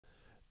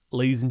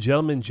Ladies and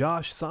gentlemen,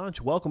 Josh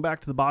Sanch, welcome back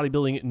to the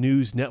Bodybuilding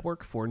News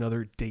Network for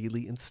another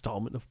daily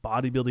installment of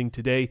Bodybuilding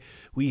Today.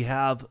 We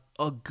have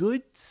a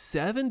good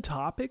 7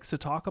 topics to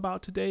talk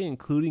about today,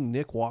 including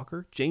Nick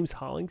Walker, James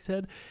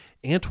Hollingshead,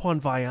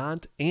 Antoine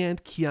Vaillant,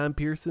 and Keone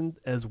Pearson,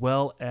 as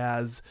well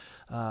as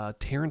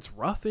Terrence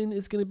Ruffin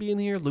is going to be in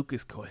here,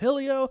 Lucas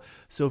Coelho.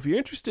 So if you're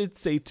interested,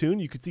 stay tuned.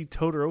 You could see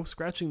Totoro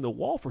scratching the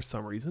wall for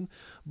some reason.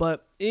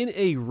 But in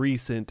a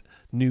recent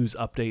news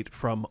update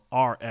from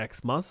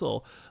RX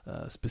Muscle,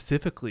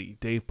 specifically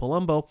Dave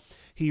Palumbo,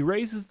 he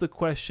raises the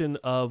question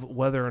of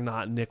whether or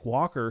not Nick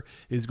Walker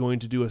is going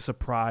to do a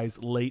surprise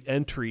late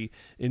entry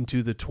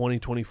into the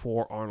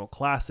 2024 Arnold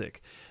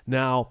Classic.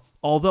 Now,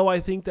 although I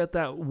think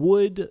that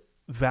would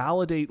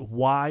validate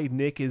why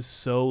Nick is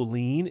so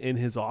lean in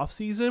his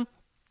offseason,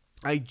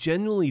 I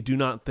genuinely do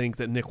not think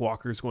that Nick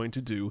Walker is going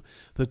to do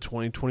the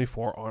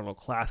 2024 Arnold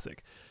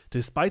Classic,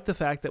 despite the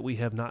fact that we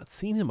have not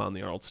seen him on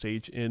the Arnold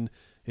stage in,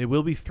 it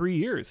will be 3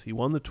 years. He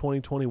won the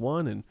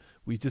 2021, and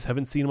we just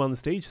haven't seen him on the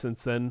stage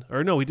since then.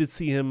 Or no, we did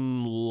see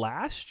him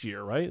last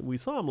year, right? We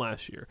saw him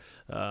last year,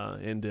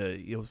 and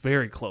it was a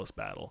very close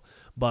battle.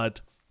 But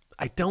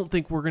I don't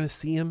think we're going to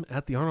see him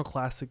at the Arnold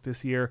Classic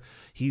this year.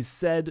 He's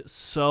said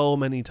so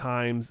many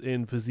times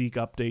in physique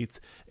updates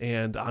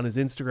and on his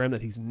Instagram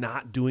that he's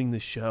not doing the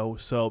show.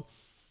 So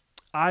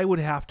I would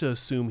have to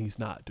assume he's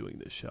not doing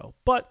this show.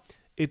 But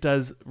it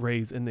does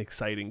raise an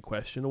exciting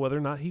question of whether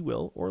or not he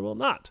will or will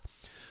not.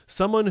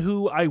 Someone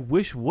who I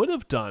wish would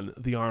have done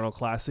the Arnold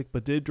Classic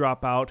but did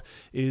drop out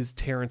is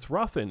Terrence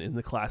Ruffin in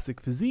the Classic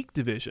Physique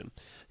division.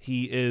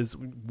 He is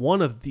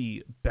one of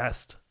the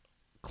best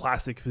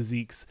classic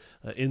physiques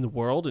in the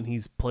world, and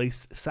he's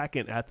placed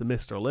second at the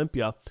Mr.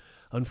 Olympia.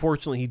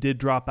 Unfortunately, he did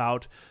drop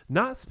out,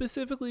 not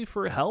specifically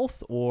for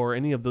health or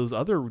any of those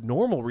other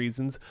normal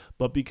reasons,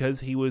 but because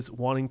he was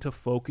wanting to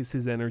focus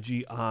his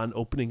energy on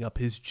opening up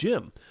his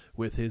gym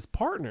with his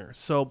partner.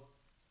 So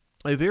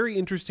a very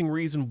interesting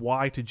reason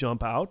why to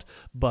jump out,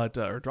 but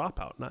or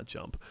drop out, not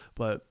jump,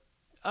 but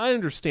I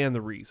understand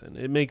the reason.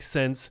 It makes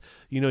sense.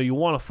 You know, you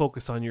want to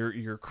focus on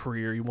your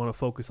career. You want to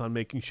focus on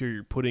making sure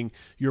you're putting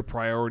your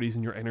priorities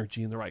and your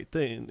energy in the right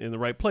thing, in the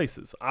right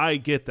places. I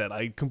get that.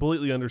 I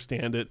completely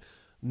understand it.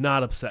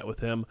 Not upset with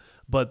him.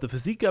 But the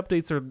physique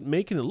updates are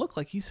making it look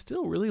like he's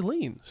still really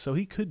lean. So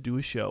he could do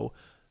a show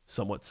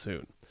somewhat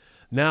soon.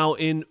 Now,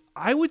 in,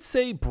 I would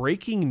say,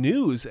 breaking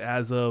news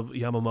as of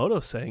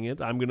Yamamoto saying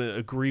it, I'm going to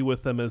agree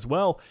with them as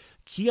well.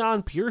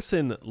 Keone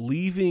Pearson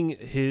leaving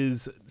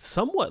his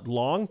somewhat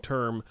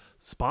long-term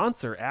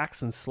sponsor,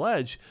 Axe and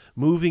Sledge,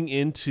 moving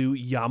into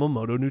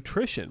Yamamoto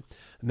Nutrition.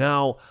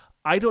 Now,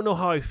 I don't know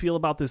how I feel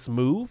about this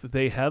move.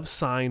 They have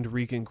signed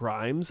Regan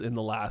Grimes in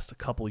the last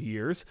couple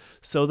years,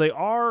 so they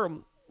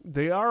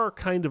are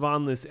kind of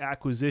on this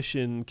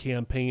acquisition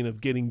campaign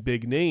of getting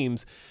big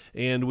names.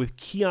 And with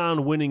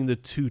Keone winning the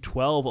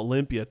 212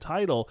 Olympia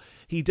title,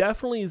 he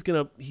definitely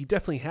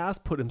has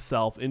put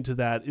himself into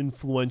that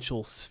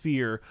influential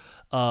sphere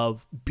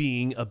of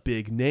being a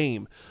big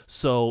name.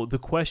 So the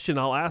question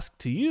I'll ask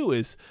to you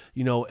is,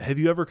 you know, have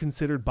you ever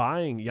considered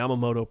buying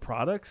Yamamoto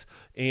products?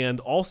 And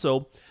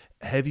also,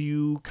 have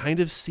you kind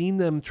of seen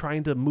them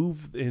trying to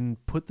move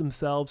and put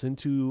themselves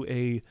into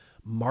a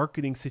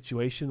marketing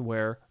situation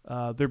where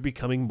they're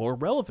becoming more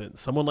relevant?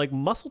 Someone like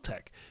Muscle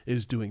Tech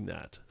is doing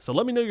that. So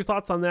let me know your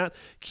thoughts on that.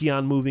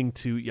 Keone moving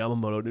to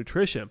Yamamoto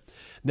Nutrition.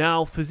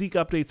 Now, physique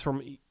updates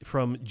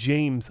from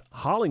James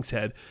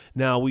Hollingshead.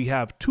 Now, we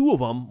have 2 of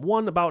them,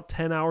 one about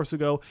 10 hours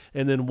ago,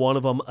 and then one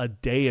of them a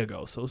day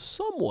ago. So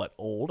somewhat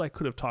old. I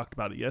could have talked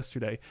about it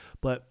yesterday.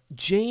 But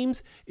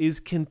James is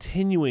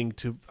continuing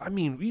to, I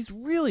mean, he's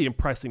really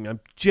impressing me.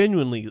 I'm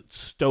genuinely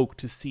stoked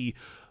to see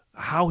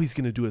how he's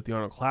going to do at the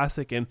Arnold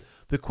Classic. And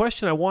the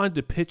question I wanted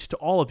to pitch to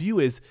all of you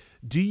is,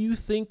 do you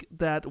think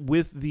that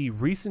with the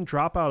recent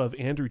dropout of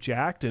Andrew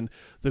Jacked and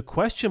the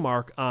question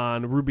mark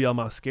on Rubiel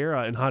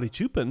Mascara and Hadi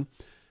Chupin,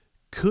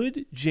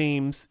 could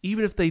James,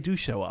 even if they do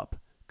show up,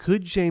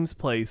 could James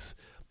place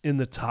in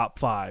the top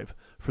 5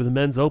 for the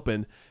Men's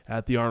Open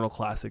at the Arnold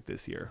Classic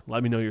this year?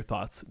 Let me know your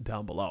thoughts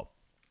down below.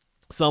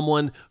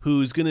 Someone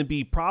who's going to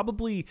be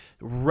probably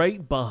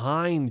right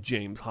behind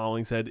James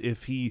Hollingshead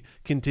if he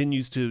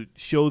continues to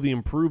show the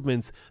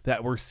improvements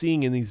that we're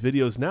seeing in these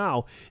videos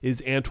now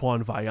is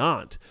Antoine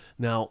Vaillant.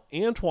 Now,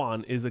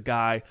 Antoine is a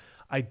guy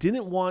I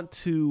didn't want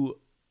to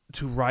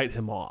write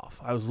him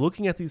off. I was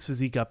looking at these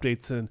physique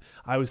updates and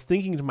I was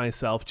thinking to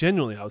myself,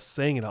 genuinely, I was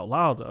saying it out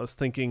loud, I was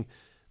thinking,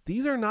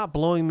 these are not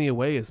blowing me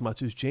away as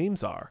much as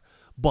James are.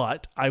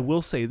 But I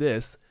will say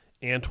this,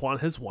 Antoine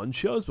has won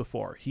shows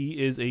before.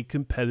 He is a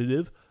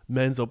competitive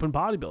men's open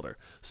bodybuilder.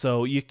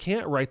 So you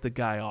can't write the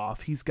guy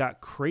off. He's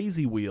got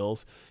crazy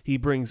wheels. He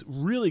brings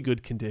really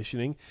good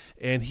conditioning,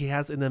 and he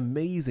has an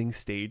amazing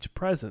stage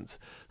presence.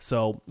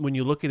 So when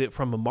you look at it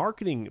from a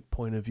marketing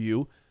point of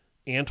view,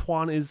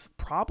 Antoine is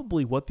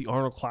probably what the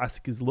Arnold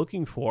Classic is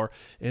looking for,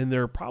 and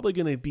they're probably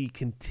going to be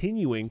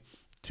continuing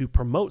to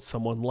promote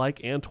someone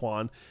like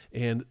Antoine,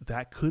 and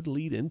that could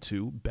lead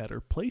into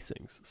better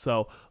placings.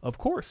 So, of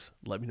course,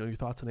 let me know your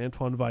thoughts on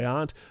Antoine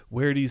Vaillant.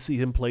 Where do you see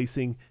him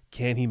placing?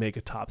 Can he make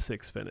a top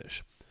 6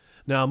 finish?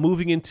 Now,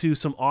 moving into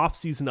some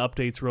off-season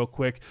updates real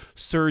quick,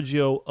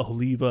 Sergio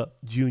Oliva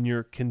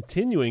Jr.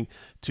 continuing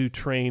to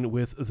train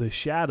with the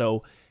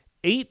Shadow.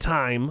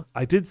 8-time,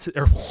 I did say,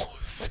 or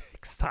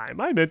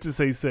 6-time, I meant to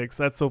say 6.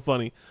 That's so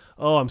funny.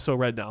 Oh, I'm so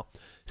red now.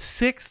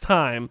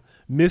 6-time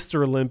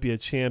Mr. Olympia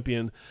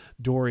champion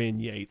Dorian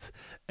Yates.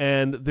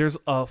 And there's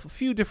a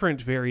few different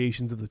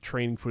variations of the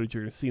training footage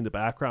you're going to see in the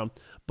background.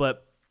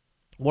 But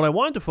what I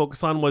wanted to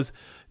focus on was,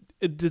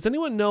 does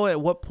anyone know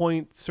at what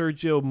point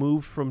Sergio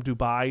moved from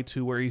Dubai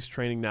to where he's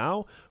training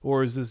now?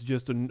 Or is this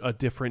just a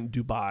different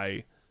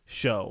Dubai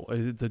show?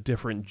 It's a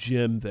different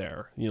gym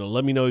there.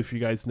 Let me know if you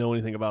guys know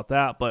anything about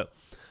that. But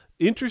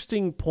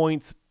interesting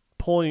points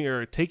pulling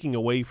or taking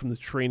away from the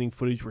training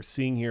footage we're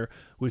seeing here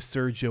with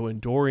Sergio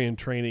and Dorian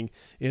training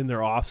in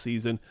their off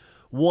season.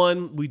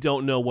 One, we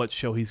don't know what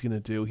show he's going to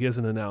do. He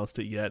hasn't announced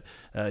it yet.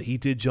 He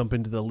did jump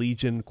into the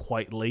Legion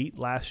quite late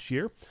last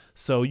year,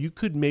 so you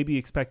could maybe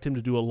expect him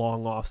to do a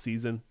long off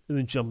season and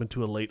then jump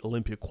into a late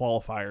Olympia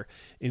qualifier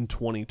in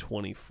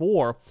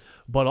 2024.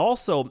 But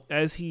also,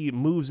 as he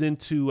moves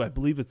into, I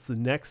believe it's the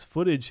next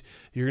footage,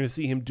 you're going to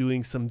see him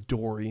doing some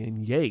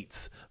Dorian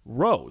Yates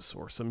rows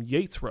or some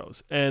Yates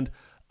rows. And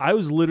I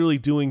was literally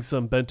doing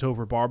some bent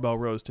over barbell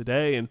rows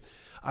today, and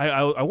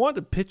I wanted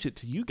to pitch it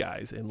to you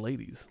guys and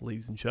ladies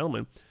and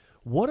gentlemen.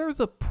 What are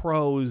the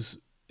pros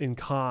and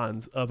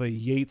cons of a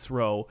Yates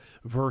row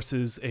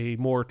versus a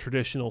more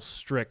traditional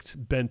strict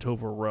bent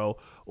over row,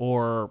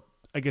 or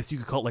I guess you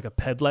could call it like a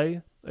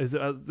pedlay? Is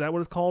that what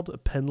it's called? A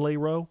pendlay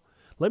row?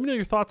 Let me know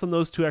your thoughts on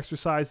those two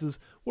exercises.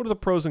 What are the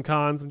pros and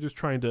cons? I'm just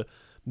trying to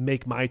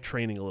make my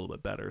training a little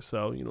bit better.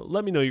 So,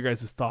 let me know your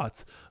guys'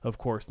 thoughts, of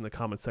course, in the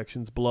comment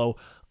sections below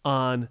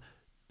on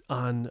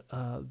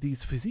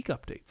these physique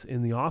updates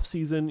in the off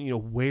season.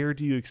 Where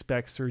do you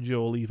expect Sergio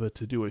Oliva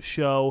to do a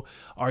show?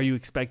 Are you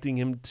expecting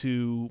him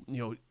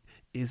to,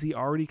 is he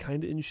already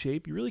kind of in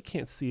shape? You really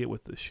can't see it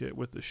with the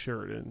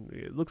shirt, and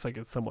it looks like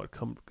it's somewhat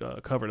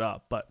covered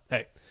up. But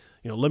hey,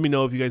 let me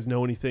know if you guys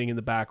know anything in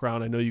the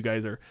background. I know you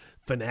guys are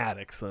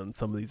fanatics on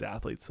some of these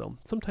athletes, so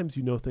sometimes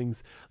you know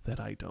things that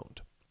I don't.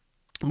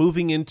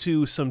 Moving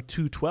into some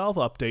 212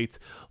 updates,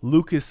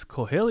 Lucas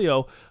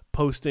Coelho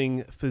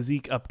posting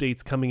physique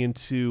updates coming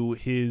into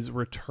his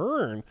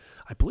return.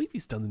 I believe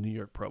he's done the New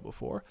York Pro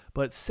before,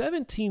 but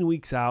 17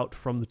 weeks out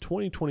from the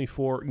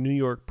 2024 New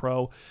York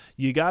Pro,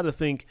 you got to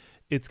think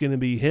it's going to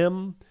be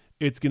him,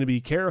 it's going to be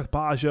Kareth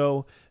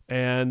Baggio,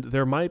 and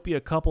there might be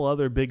a couple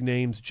other big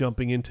names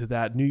jumping into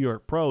that New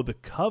York Pro, the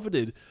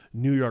coveted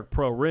New York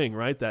Pro ring,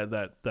 right?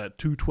 That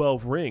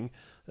 212 ring.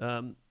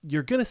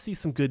 You're going to see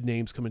some good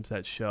names come into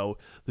that show.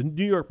 The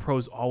New York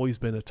Pro's always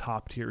been a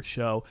top tier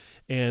show,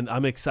 and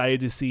I'm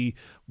excited to see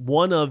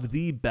one of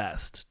the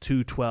best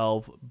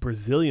 212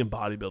 Brazilian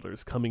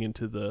bodybuilders coming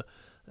into the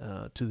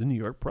New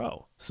York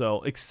Pro.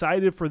 So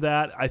excited for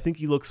that. I think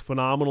he looks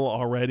phenomenal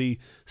already.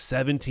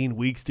 17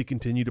 weeks to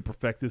continue to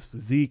perfect this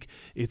physique.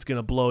 It's going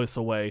to blow us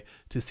away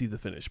to see the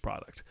finished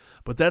product.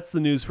 But that's the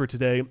news for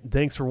today.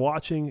 Thanks for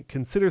watching.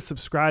 Consider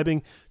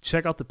subscribing.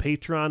 Check out the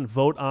Patreon.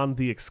 Vote on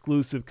the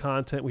exclusive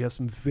content. We have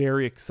some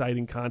very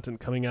exciting content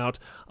coming out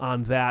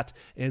on that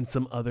and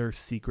some other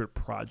secret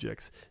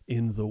projects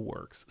in the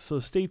works. So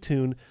stay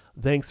tuned.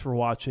 Thanks for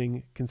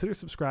watching. Consider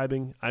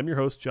subscribing. I'm your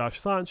host, Josh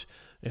Sanch,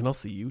 and I'll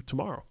see you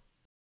tomorrow.